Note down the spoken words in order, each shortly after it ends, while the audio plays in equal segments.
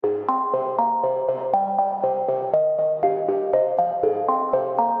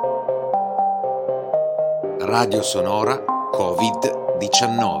Radio Sonora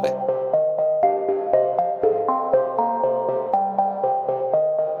Covid19.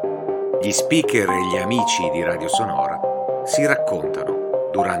 Gli speaker e gli amici di Radio Sonora si raccontano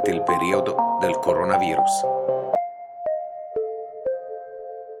durante il periodo del coronavirus.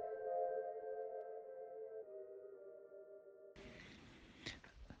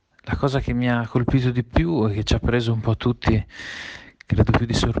 La cosa che mi ha colpito di più e che ci ha preso un po' tutti, credo più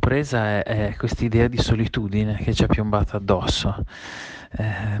di sorpresa, è quest'idea di solitudine che ci è piombata addosso.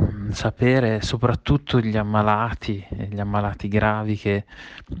 Sapere soprattutto gli ammalati e gli ammalati gravi che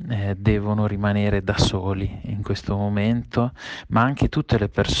devono rimanere da soli in questo momento, ma anche tutte le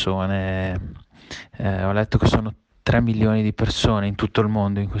persone. Ho letto che sono 3 milioni di persone in tutto il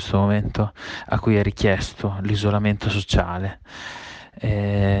mondo in questo momento a cui è richiesto l'isolamento sociale.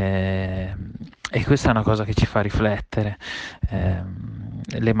 E questa è una cosa che ci fa riflettere.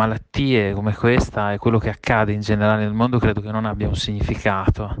 Le malattie come questa e quello che accade in generale nel mondo credo che non abbia un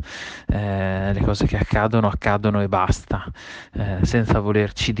significato. Le cose che accadono e basta, senza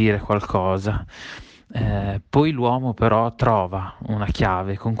volerci dire qualcosa. Poi l'uomo però trova una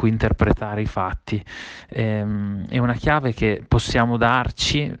chiave con cui interpretare i fatti, e una chiave che possiamo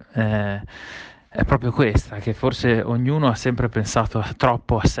darci è proprio questa, che forse ognuno ha sempre pensato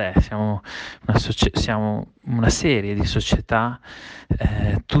troppo a sé. Siamo una serie di società,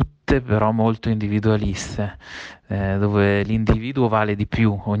 tutte però molto individualiste, dove l'individuo vale di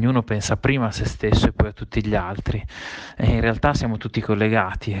più, ognuno pensa prima a se stesso e poi a tutti gli altri, e in realtà siamo tutti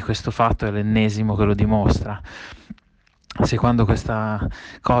collegati e questo fatto è l'ennesimo che lo dimostra. Se quando questa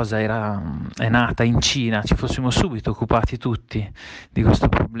cosa è nata in Cina ci fossimo subito occupati tutti di questo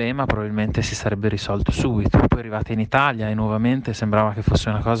problema, probabilmente si sarebbe risolto subito. Poi è arrivata in Italia e nuovamente sembrava che fosse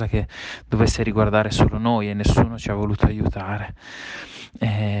una cosa che dovesse riguardare solo noi e nessuno ci ha voluto aiutare.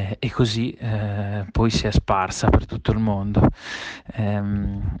 E così poi si è sparsa per tutto il mondo.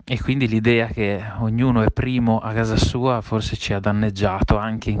 E quindi l'idea che ognuno è primo a casa sua forse ci ha danneggiato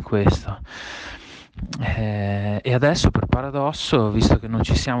anche in questo. E adesso, per paradosso, visto che non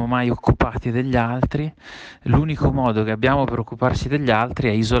ci siamo mai occupati degli altri, l'unico modo che abbiamo per occuparci degli altri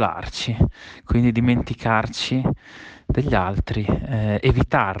è isolarci, quindi dimenticarci degli altri,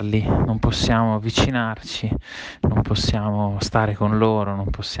 evitarli, non possiamo avvicinarci, non possiamo stare con loro, non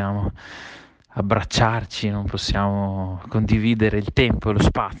possiamo abbracciarci, non possiamo condividere il tempo e lo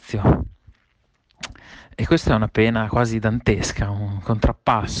spazio. E questa è una pena quasi dantesca, un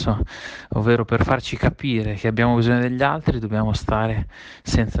contrappasso, ovvero per farci capire che abbiamo bisogno degli altri dobbiamo stare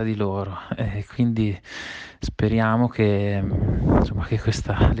senza di loro. E quindi speriamo che, insomma, che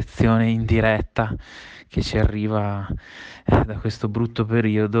questa lezione indiretta che ci arriva da questo brutto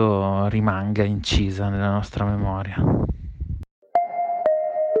periodo rimanga incisa nella nostra memoria.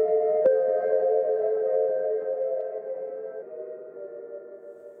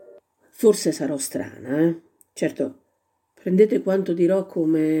 Forse sarò strana, eh? Certo, prendete quanto dirò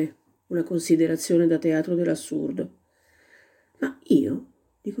come una considerazione da teatro dell'assurdo, ma io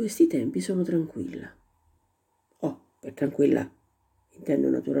di questi tempi sono tranquilla. Oh, per tranquilla intendo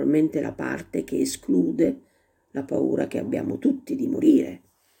naturalmente la parte che esclude la paura che abbiamo tutti di morire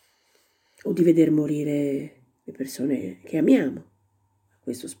o di veder morire le persone che amiamo.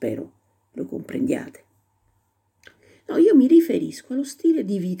 Questo spero lo comprendiate. No, io mi riferisco allo stile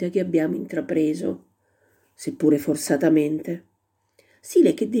di vita che abbiamo intrapreso, seppure forzatamente,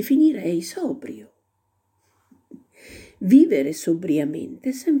 stile che definirei sobrio. Vivere sobriamente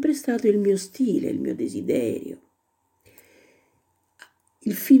è sempre stato il mio stile, il mio desiderio,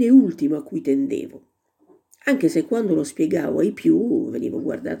 il fine ultimo a cui tendevo, anche se quando lo spiegavo ai più venivo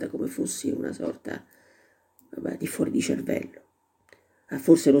guardata come fossi una sorta, di fuori di cervello. Ah,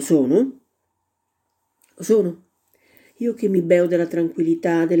 forse lo sono? Lo sono. Io che mi beo della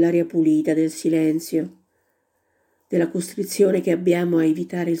tranquillità, dell'aria pulita, del silenzio, della costrizione che abbiamo a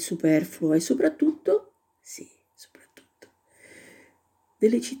evitare il superfluo e soprattutto, sì, soprattutto,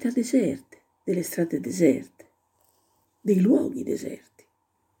 delle città deserte, delle strade deserte, dei luoghi deserti.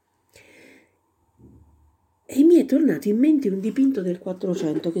 E mi è tornato in mente un dipinto del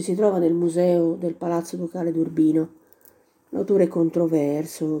Quattrocento che si trova nel museo del Palazzo Ducale d'Urbino. L'autore è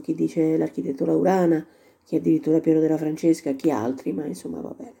controverso, chi dice l'architettura urana, chi addirittura Piero della Francesca, chi altri, ma insomma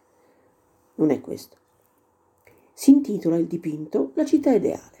va bene. Non è questo. Si intitola il dipinto La città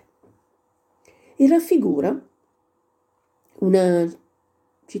ideale e raffigura una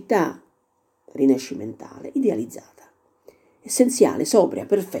città rinascimentale, idealizzata, essenziale, sobria,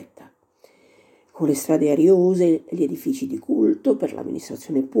 perfetta, con le strade ariose, gli edifici di culto per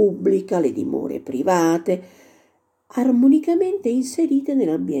l'amministrazione pubblica, le dimore private, armonicamente inserite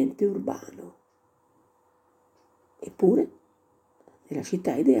nell'ambiente urbano. Eppure, nella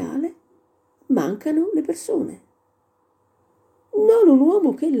città ideale, mancano le persone. Non un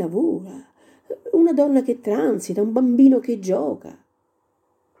uomo che lavora, una donna che transita, un bambino che gioca.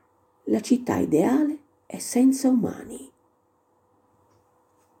 La città ideale è senza umani.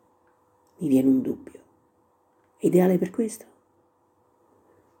 Mi viene un dubbio. È ideale per questo?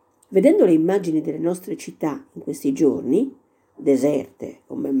 Vedendo le immagini delle nostre città in questi giorni, deserte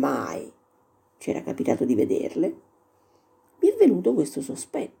come mai c'era capitato di vederle, mi è venuto questo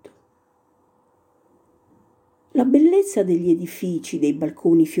sospetto. La bellezza degli edifici, dei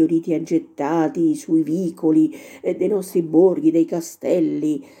balconi fioriti e aggettati sui vicoli, dei nostri borghi, dei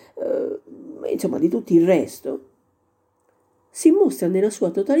castelli, insomma di tutto il resto, si mostra nella sua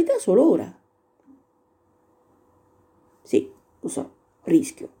totalità solo ora. Sì, lo so,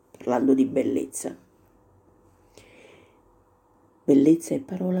 rischio, parlando di bellezza. Bellezza è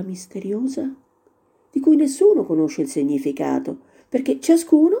parola misteriosa di cui nessuno conosce il significato, perché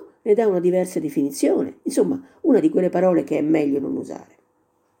ciascuno ne dà una diversa definizione, insomma, una di quelle parole che è meglio non usare.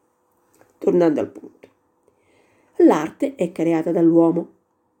 Tornando al punto. L'arte è creata dall'uomo,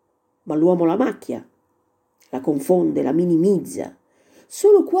 ma l'uomo la macchia, la confonde, la minimizza.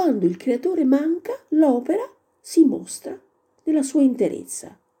 Solo quando il creatore manca, l'opera si mostra nella sua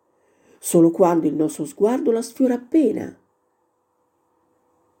interezza. Solo quando il nostro sguardo la sfiora appena,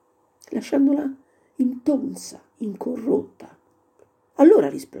 lasciandola intonsa, incorrotta. Allora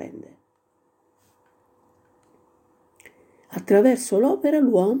risplende. Attraverso l'opera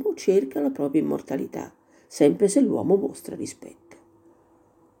l'uomo cerca la propria immortalità, sempre se l'uomo mostra rispetto.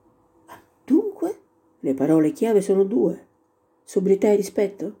 Dunque, le parole chiave sono due: sobrietà e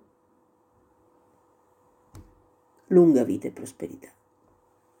rispetto. Lunga vita e prosperità.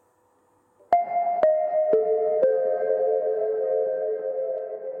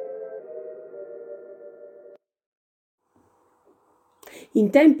 In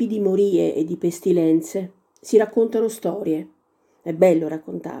tempi di morie e di pestilenze si raccontano storie. È bello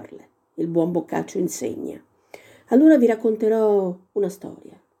raccontarle. Il buon Boccaccio insegna. Allora vi racconterò una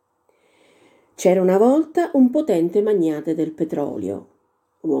storia. C'era una volta un potente magnate del petrolio,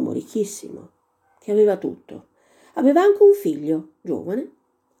 un uomo ricchissimo, che aveva tutto. Aveva anche un figlio, giovane,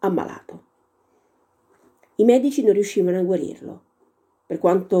 ammalato. I medici non riuscivano a guarirlo. Per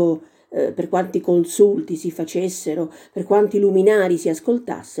quanti consulti si facessero, per quanti luminari si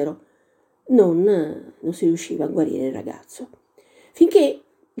ascoltassero, non si riusciva a guarire il ragazzo. Finché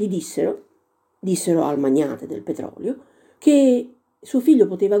gli dissero al magnate del petrolio, che suo figlio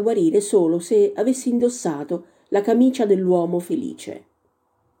poteva guarire solo se avesse indossato la camicia dell'uomo felice.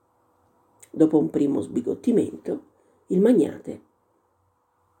 Dopo un primo sbigottimento, il magnate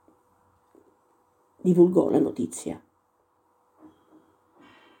divulgò la notizia.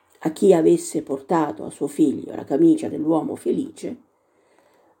 A chi avesse portato a suo figlio la camicia dell'uomo felice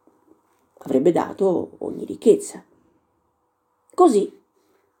avrebbe dato ogni ricchezza. Così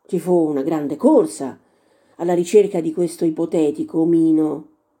ci fu una grande corsa alla ricerca di questo ipotetico omino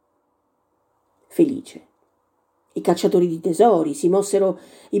felice. I cacciatori di tesori, si mossero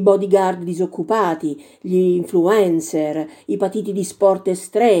i bodyguard disoccupati, gli influencer, i patiti di sport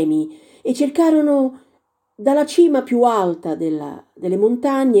estremi e cercarono dalla cima più alta delle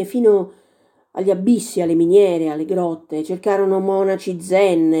montagne fino agli abissi, alle miniere, alle grotte, cercarono monaci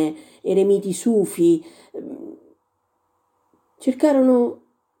zen, eremiti sufi, cercarono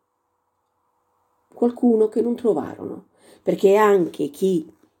qualcuno che non trovarono, perché anche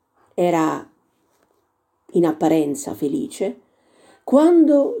chi era in apparenza felice,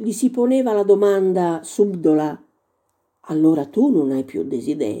 quando gli si poneva la domanda subdola, allora tu non hai più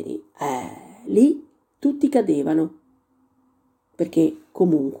desideri, lì tutti cadevano, perché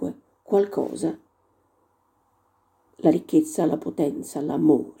comunque qualcosa, la ricchezza, la potenza,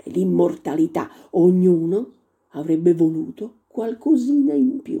 l'amore, l'immortalità, ognuno avrebbe voluto qualcosina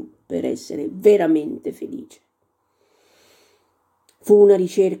in più per essere veramente felice. Fu una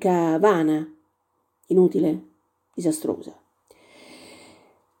ricerca vana, inutile, disastrosa.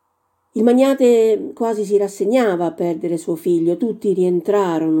 Il magnate quasi si rassegnava a perdere suo figlio, tutti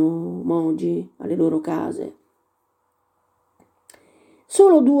rientrarono mogi alle loro case.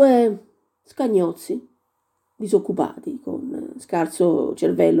 Solo due scagnozzi, disoccupati, con scarso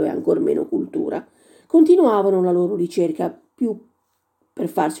cervello e ancor meno cultura, continuavano la loro ricerca più per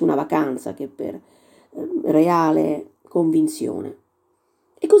farsi una vacanza che per reale convinzione.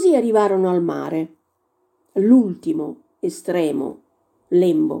 E così arrivarono al mare, l'ultimo estremo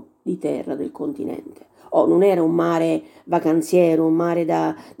lembo di terra del continente. Non era un mare vacanziero, un mare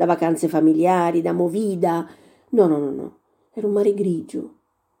da vacanze familiari, da movida. No. Era un mare grigio,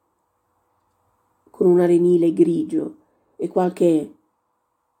 con un arenile grigio e qualche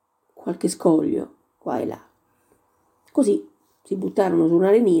scoglio qua e là. Così si buttarono su un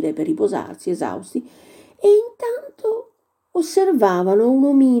arenile per riposarsi, esausti, e intanto osservavano un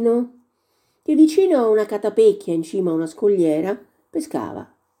omino che vicino a una catapecchia in cima a una scogliera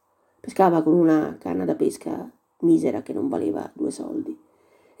pescava. Pescava con una canna da pesca misera che non valeva 2 soldi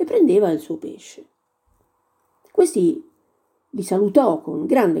e prendeva il suo pesce. Questi li salutò con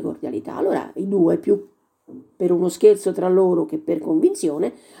grande cordialità. Allora i due, più per uno scherzo tra loro che per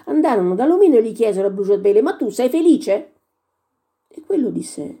convinzione, andarono dall'omino e gli chiesero a bruciapelo: ma tu sei felice? E quello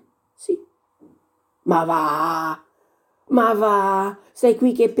disse: sì. Ma va, stai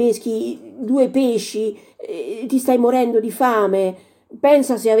qui che peschi 2 pesci, ti stai morendo di fame.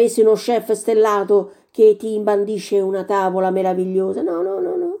 Pensa se avessi uno chef stellato che ti imbandisce una tavola meravigliosa. No,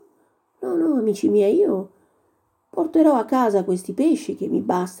 amici miei, io porterò a casa questi pesci che mi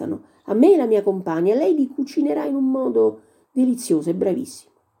bastano, a me e la mia compagna. Lei li cucinerà in un modo delizioso e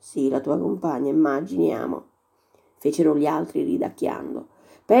bravissimo. Sì, la tua compagna, immaginiamo, fecero gli altri ridacchiando.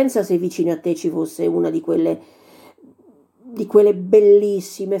 Pensa se vicino a te ci fosse una di quelle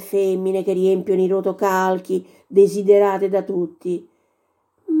bellissime femmine che riempiono i rotocalchi, desiderate da tutti.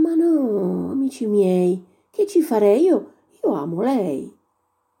 Ma no, amici miei, che ci farei? Io amo lei.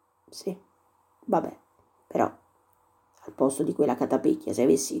 Sì, vabbè, però al posto di quella catapecchia, se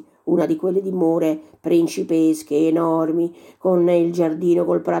avessi una di quelle dimore principesche, enormi, con il giardino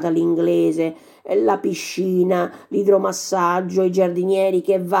col prato all'inglese, la piscina, l'idromassaggio, i giardinieri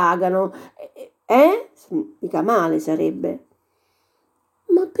che vagano, mica male sarebbe.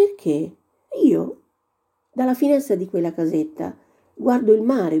 Ma perché? Io, dalla finestra di quella casetta, guardo il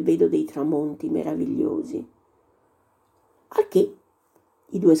mare e vedo dei tramonti meravigliosi. Al che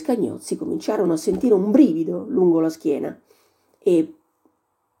i 2 scagnozzi cominciarono a sentire un brivido lungo la schiena e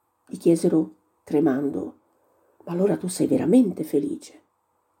gli chiesero tremando: ma allora tu sei veramente felice?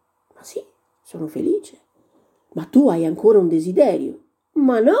 Ma sì, sono felice. Ma tu hai ancora un desiderio?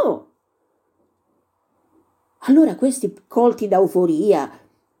 Ma no! Allora questi, colti da euforia,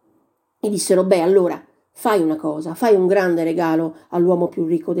 gli dissero: beh, allora fai una cosa, fai un grande regalo all'uomo più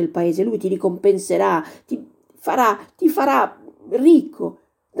ricco del paese, lui ti ricompenserà, ti farà ricco,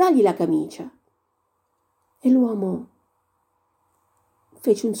 dagli la camicia. E l'uomo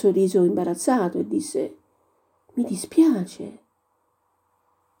fece un sorriso imbarazzato e disse: mi dispiace,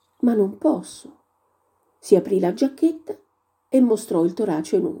 ma non posso. Si aprì la giacchetta e mostrò il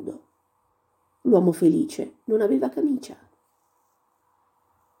torace nudo. L'uomo felice non aveva camicia.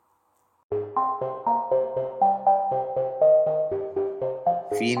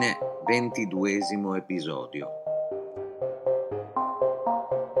 Fine 22° episodio.